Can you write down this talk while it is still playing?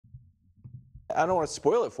I don't want to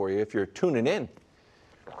spoil it for you if you're tuning in.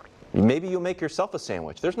 Maybe you'll make yourself a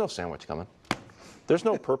sandwich. There's no sandwich coming. There's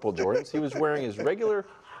no purple Jordans. He was wearing his regular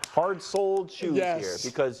hard-soled shoes here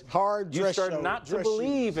because you start not to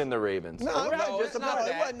believe in the Ravens. No, it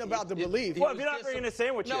wasn't about the belief. Well, if you're not bringing a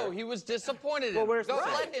sandwich here. No, he was disappointed. Well, where's the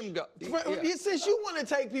let him go. Since you want to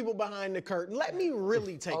take people behind the curtain, let me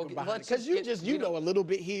really take them behind, because you know a little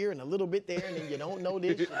bit here and a little bit there, and then you don't know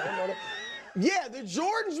this, you don't know that. Yeah, the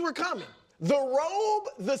Jordans were coming. The robe,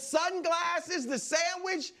 the sunglasses, the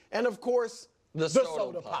sandwich, and of course, the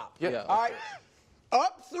soda pop. Yeah. All right.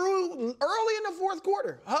 Up through early in the fourth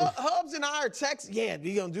quarter. Hubs and I are texting, yeah,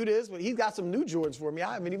 we gonna do this, but he's got some new Jordans for me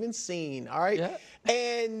I haven't even seen, all right? Yeah.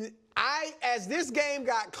 And as this game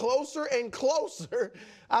got closer and closer,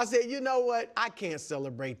 I said, you know what? I can't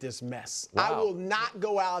celebrate this mess. Wow. I will not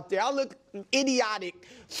go out there. I look idiotic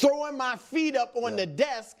throwing my feet up on the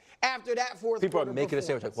desk after that fourth People quarter are making a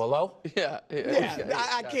sandwich like, well,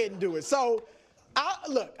 I can't do it. So,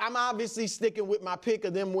 look, I'm obviously sticking with my pick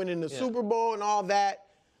of them winning the Super Bowl and all that.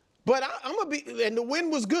 But I'm going to be, and the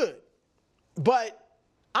win was good. But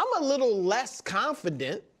I'm a little less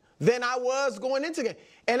confident than I was going into the game.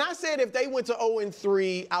 And I said if they went to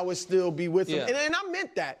 0-3, I would still be with them. And I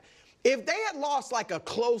meant that. If they had lost like a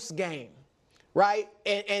close game, right,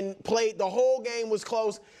 and played the whole game was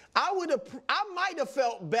close, I might have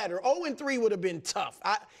felt better. 0-3 would have been tough.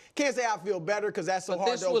 I can't say I feel better because that's so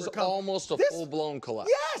hard to overcome. This was almost a full-blown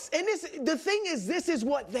collapse. Yes, and the thing is, this is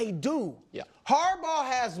what they do. Yeah. Harbaugh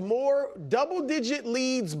has more double-digit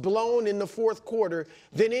leads blown in the fourth quarter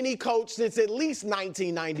than any coach since at least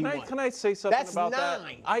 1991. Can I say something about that?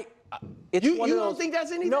 That's 9. You don't think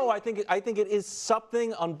that's anything? No, I think it is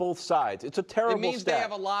something on both sides. It's a terrible It means stat. they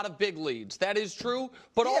have a lot of big leads. That is true.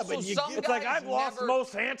 But also but some it's guys like I've lost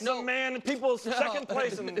most handsome man and people's second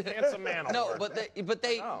place in handsome man award. No,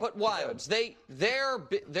 but Wilds, there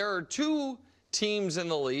are two teams in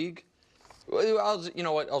the league. You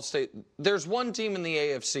know what? I'll say there's one team in the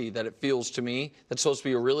AFC that it feels to me that's supposed to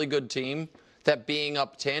be a really good team. That being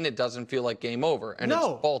up 10, it doesn't feel like game over, and it's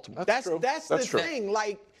Baltimore. That's the thing.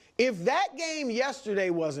 Like, if that game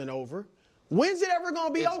yesterday wasn't over, when's it ever going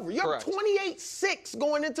to be over? You're up 28-6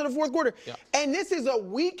 going into the fourth quarter. Yeah. And this is a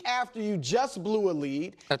week after you just blew a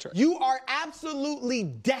lead. That's right. You are absolutely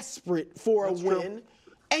desperate for a win,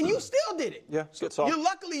 and you still did it. Yeah,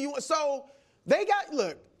 so they got,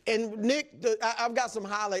 look, and Nick, I've got some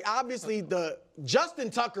highlight. Obviously, Justin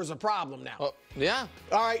Tucker's a problem now. Yeah.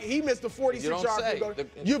 All right, he missed the 46-yard field goal.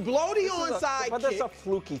 You blow the onside kick. But that's a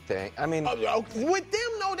fluky thing. I mean, with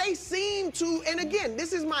them, though, they seem to, and again,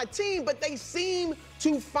 this is my team, but they seem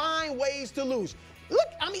to find ways to lose. Look,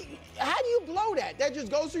 I mean, how do you blow that? That just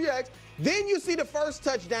goes through your ex. Then you see the first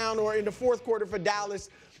touchdown, or in the fourth quarter for Dallas,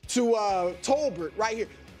 to Tolbert right here.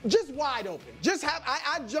 Just wide open.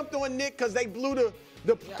 I jumped on Nick because they blew the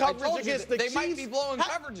coverage against the Chiefs. They might be blowing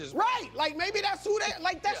coverages. Right. Like, maybe that's who they –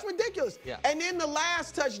 like, that's ridiculous. Yeah. And then the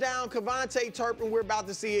last touchdown, Kevontae Turpin, we're about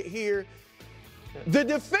to see it here. The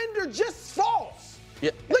defender just falls. Yeah.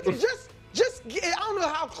 Look, just I don't know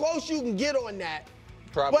how close you can get on that.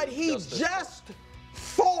 Probably but he just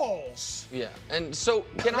falls. Yeah. And so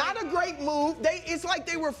Not a great move. It's like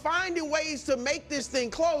they were finding ways to make this thing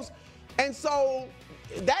close. And so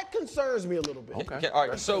that concerns me a little bit. Okay. All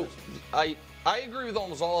right. So I agree with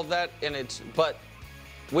almost all of that, but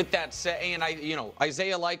with that said, and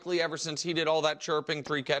Isaiah Likely, ever since he did all that chirping,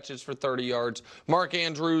 3 catches for 30 yards. Mark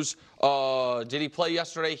Andrews, did he play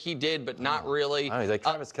yesterday? He did, but not really. He's like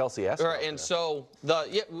Travis Kelce-esque. And so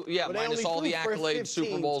minus all the accolades,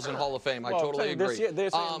 Super Bowls, and Hall of Fame. I totally agree.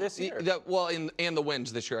 This year. And the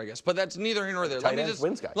wins this year, I guess. But that's neither here nor there.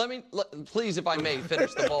 Let me please, if I may,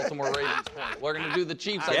 finish the Baltimore Ravens point. We're going to do the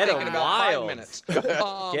Chiefs. I think in about 5 minutes.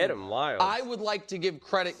 Get him wild. I would like to give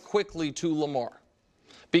credit quickly to Lamar.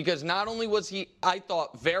 Because not only was he, I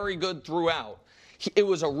thought, very good throughout, it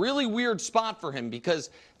was a really weird spot for him because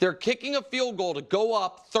they're kicking a field goal to go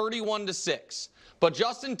up 31-6. But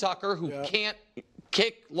Justin Tucker, who can't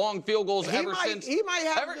kick long field goals since. He might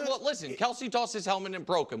have. Well, listen, Kelce tossed his helmet and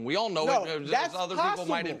broke him. We all know it. That's other possible.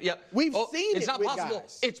 People might have. Yeah. We've seen it's it not with possible.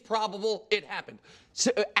 Guys. It's probable. It happened. So,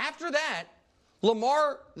 after that,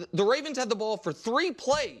 Lamar, the Ravens had the ball for 3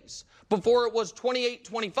 plays before it was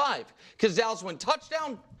 28-25 because Dallas went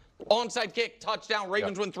touchdown, onside kick, touchdown,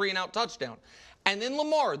 Ravens went 3-and-out touchdown. And then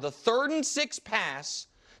Lamar, the 3rd and 6 pass,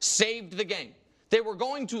 saved the game. They were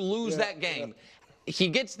going to lose that game. He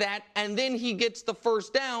gets that, and then he gets the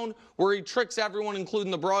first down where he tricks everyone,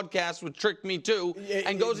 including the broadcast, which tricked me too,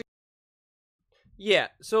 and goes. Yeah,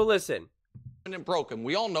 so listen. And it broke him.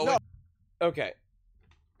 We all know it. Okay.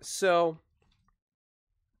 So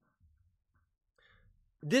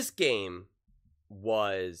this game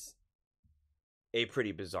was a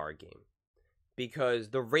pretty bizarre game because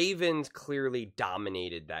the Ravens clearly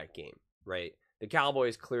dominated that game, right? The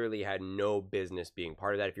Cowboys clearly had no business being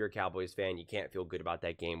part of that. If you're a Cowboys fan, you can't feel good about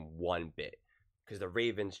that game one bit because the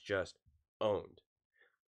Ravens just owned.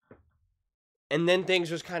 And then things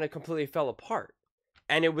just kind of completely fell apart.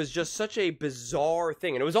 And it was just such a bizarre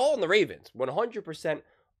thing. And it was all on the Ravens, 100%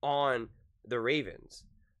 on the Ravens.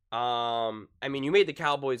 I mean, you made the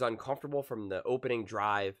Cowboys uncomfortable from the opening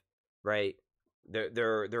drive, right?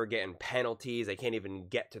 They're getting penalties. They can't even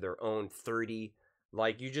get to their own 30.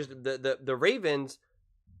 Like, you just the Ravens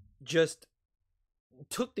just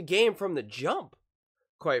took the game from the jump,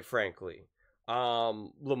 quite frankly.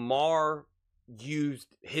 Lamar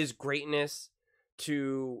used his greatness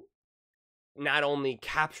to not only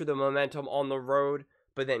capture the momentum on the road,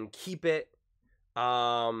 but then keep it.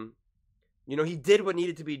 He did what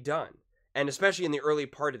needed to be done, and especially in the early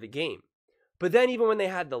part of the game. But then even when they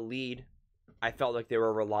had the lead, I felt like they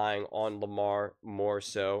were relying on Lamar more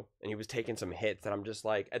so, and he was taking some hits that I'm just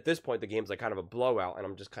like, at this point, the game's like kind of a blowout, and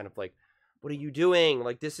I'm just kind of like, what are you doing?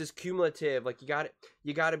 Like, this is cumulative. Like, you got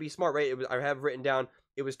to be smart, right? I have written down,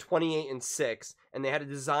 it was 28-6, and they had a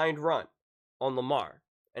designed run on Lamar.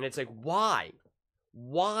 And it's like, why?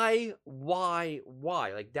 Why?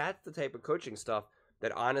 Like, that's the type of coaching stuff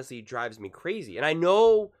that honestly drives me crazy. And I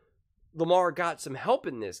know Lamar got some help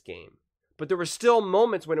in this game, but there were still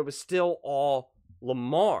moments when it was still all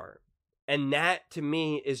Lamar. And that, to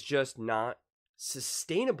me, is just not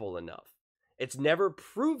sustainable enough. It's never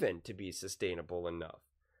proven to be sustainable enough.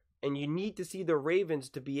 And you need to see the Ravens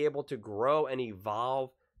to be able to grow and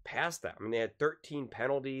evolve past that. I mean, they had 13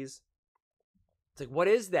 penalties. It's like, what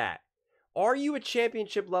is that? Are you a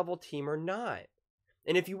championship level team or not?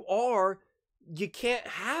 And if you are, you can't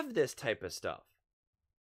have this type of stuff.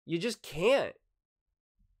 You just can't.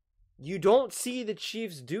 You don't see the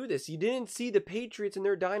Chiefs do this. You didn't see the Patriots in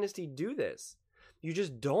their dynasty do this. You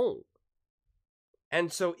just don't.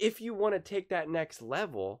 And so if you want to take that next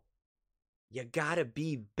level, you got to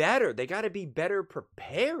be better. They got to be better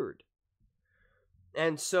prepared.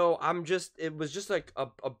 And so it was just like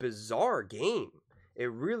a bizarre game. It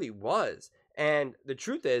really was. And the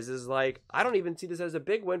truth is like, I don't even see this as a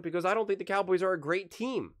big win because I don't think the Cowboys are a great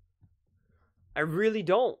team. I really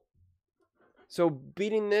don't. So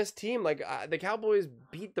beating this team, like the Cowboys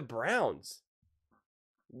beat the Browns.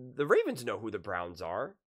 The Ravens know who the Browns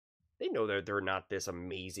are. They know that they're not this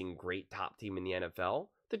amazing, great top team in the NFL.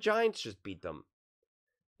 The Giants just beat them.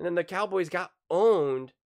 And then the Cowboys got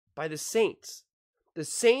owned by the Saints. The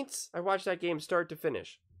Saints, I watched that game start to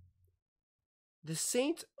finish. The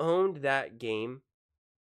Saints owned that game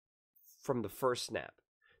from the first snap.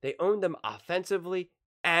 They owned them offensively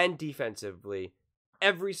and defensively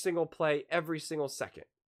every single play, every single second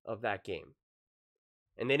of that game.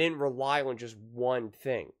 And they didn't rely on just one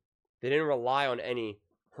thing. They didn't rely on any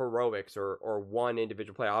heroics or one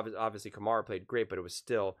individual play. Obviously, Kamara played great, but it was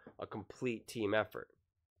still a complete team effort.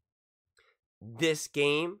 This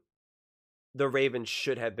game, the Ravens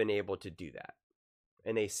should have been able to do that.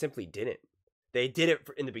 And they simply didn't. They did it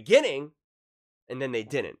in the beginning, and then they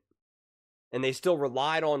didn't. And they still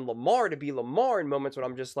relied on Lamar to be Lamar in moments when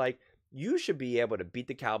I'm just like, you should be able to beat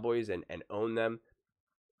the Cowboys and own them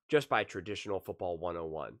just by traditional football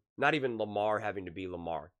 101. Not even Lamar having to be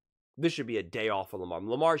Lamar. This should be a day off for Lamar.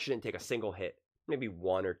 Lamar shouldn't take a single hit. Maybe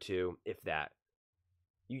one or two, if that.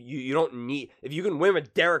 You don't need... If you can win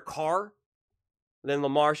with Derek Carr, then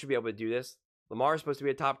Lamar should be able to do this. Lamar is supposed to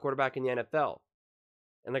be a top quarterback in the NFL.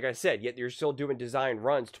 And like I said, yet you're still doing design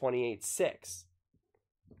runs 28-6.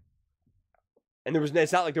 And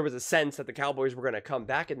it's not like there was a sense that the Cowboys were going to come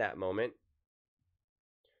back in that moment.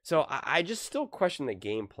 So I just still question the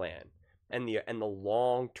game plan and the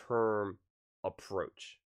long-term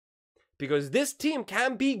approach. Because this team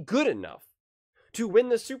can be good enough to win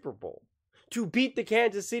the Super Bowl, to beat the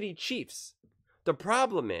Kansas City Chiefs. The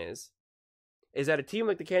problem is that a team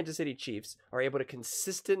like the Kansas City Chiefs are able to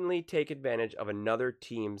consistently take advantage of another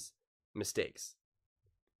team's mistakes.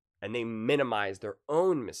 And they minimize their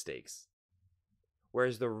own mistakes.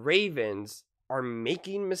 Whereas the Ravens are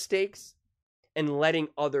making mistakes and letting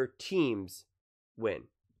other teams win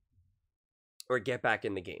or get back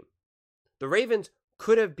in the game. The Ravens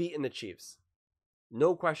could have beaten the Chiefs.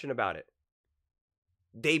 No question about it.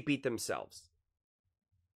 They beat themselves.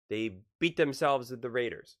 They beat themselves with the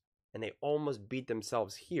Raiders. And they almost beat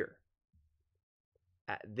themselves here.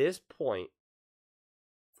 At this point,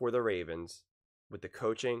 for the Ravens, with the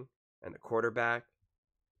coaching and the quarterback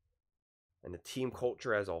and the team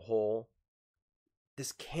culture as a whole,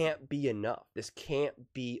 this can't be enough. This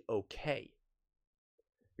can't be okay.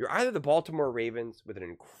 You're either the Baltimore Ravens with an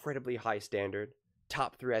incredibly high standard,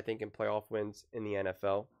 top 3, I think, in playoff wins in the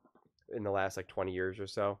NFL in the last like 20 years or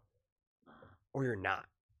so, or you're not.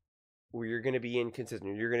 Or you're going to be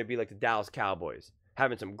inconsistent. You're going to be like the Dallas Cowboys,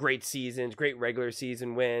 having some great seasons, great regular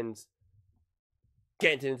season wins,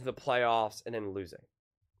 getting into the playoffs, and then losing.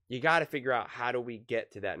 You got to figure out, how do we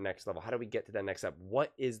get to that next level? How do we get to that next step?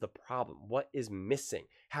 What is the problem? What is missing?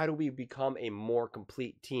 How do we become a more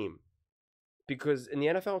complete team? Because in the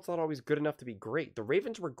NFL, it's not always good enough to be great. The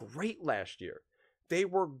Ravens were great last year. They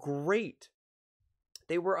were great.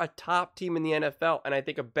 They were a top team in the NFL, and I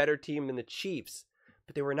think a better team than the Chiefs.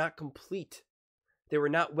 But they were not complete. They were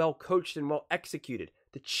not well coached and well executed.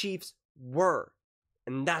 The Chiefs were.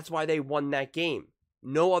 And that's why they won that game.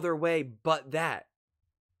 No other way but that.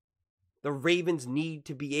 The Ravens need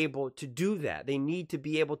to be able to do that. They need to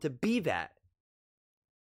be able to be that.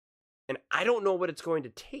 And I don't know what it's going to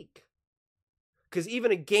take. Because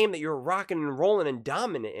even a game that you're rocking and rolling and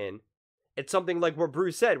dominant in, it's something like what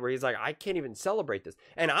Bruce said, where he's like, I can't even celebrate this.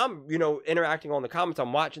 And I'm, interacting on the comments.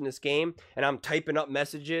 I'm watching this game, and I'm typing up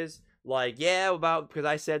messages like, because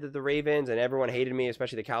I said that the Ravens, and everyone hated me,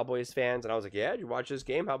 especially the Cowboys fans. And I was like, did you watch this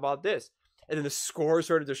game? How about this? And then the score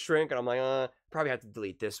started to shrink, and I'm like, probably have to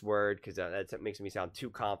delete this word because that makes me sound too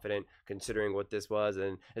confident considering what this was.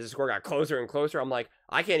 And as the score got closer and closer, I'm like,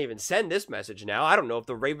 I can't even send this message now. I don't know if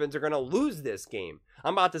the Ravens are going to lose this game.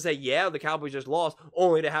 I'm about to say, the Cowboys just lost,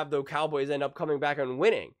 only to have the Cowboys end up coming back and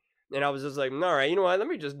winning. And I was just like, all right, you know what? Let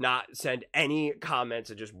me just not send any comments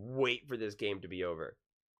and just wait for this game to be over.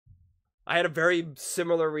 I had a very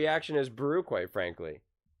similar reaction as Brew, quite frankly.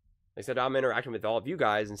 They said, I'm interacting with all of you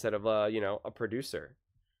guys instead of, a producer.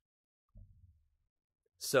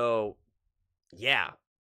 So,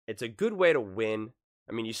 it's a good way to win.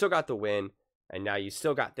 I mean, you still got the win, and now you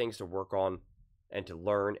still got things to work on and to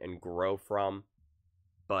learn and grow from.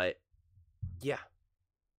 But,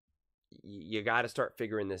 you got to start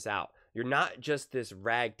figuring this out. You're not just this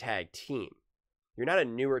ragtag team. You're not a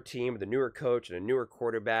newer team with a newer coach and a newer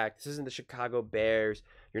quarterback. This isn't the Chicago Bears.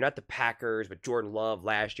 You're not the Packers with Jordan Love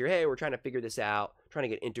last year. Hey, we're trying to figure this out, trying to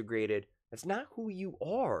get integrated. That's not who you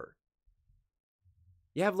are.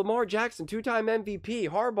 You have Lamar Jackson, 2-time MVP,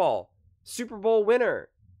 Harbaugh, Super Bowl winner.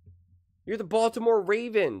 You're the Baltimore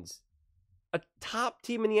Ravens, a top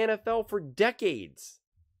team in the NFL for decades.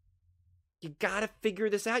 You got to figure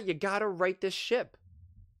this out. You got to right this ship,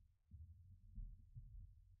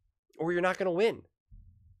 or you're not going to win.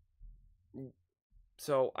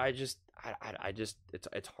 So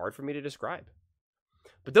it's hard for me to describe.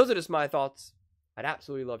 But those are just my thoughts. I'd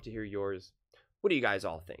absolutely love to hear yours. What do you guys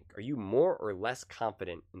all think? Are you more or less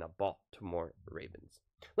confident in the Baltimore Ravens?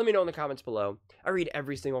 Let me know in the comments below. I read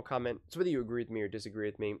every single comment. So whether you agree with me or disagree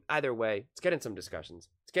with me, either way, let's get in some discussions.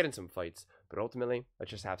 Let's get in some fights. But ultimately, let's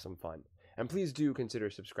just have some fun. And please do consider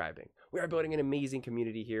subscribing. We are building an amazing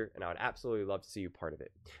community here, and I would absolutely love to see you part of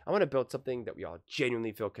it. I want to build something that we all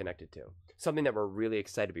genuinely feel connected to. Something that we're really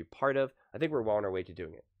excited to be part of. I think we're well on our way to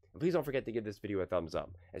doing it. And please don't forget to give this video a thumbs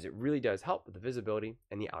up, as it really does help with the visibility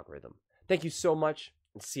and the algorithm. Thank you so much,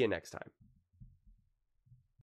 and see you next time.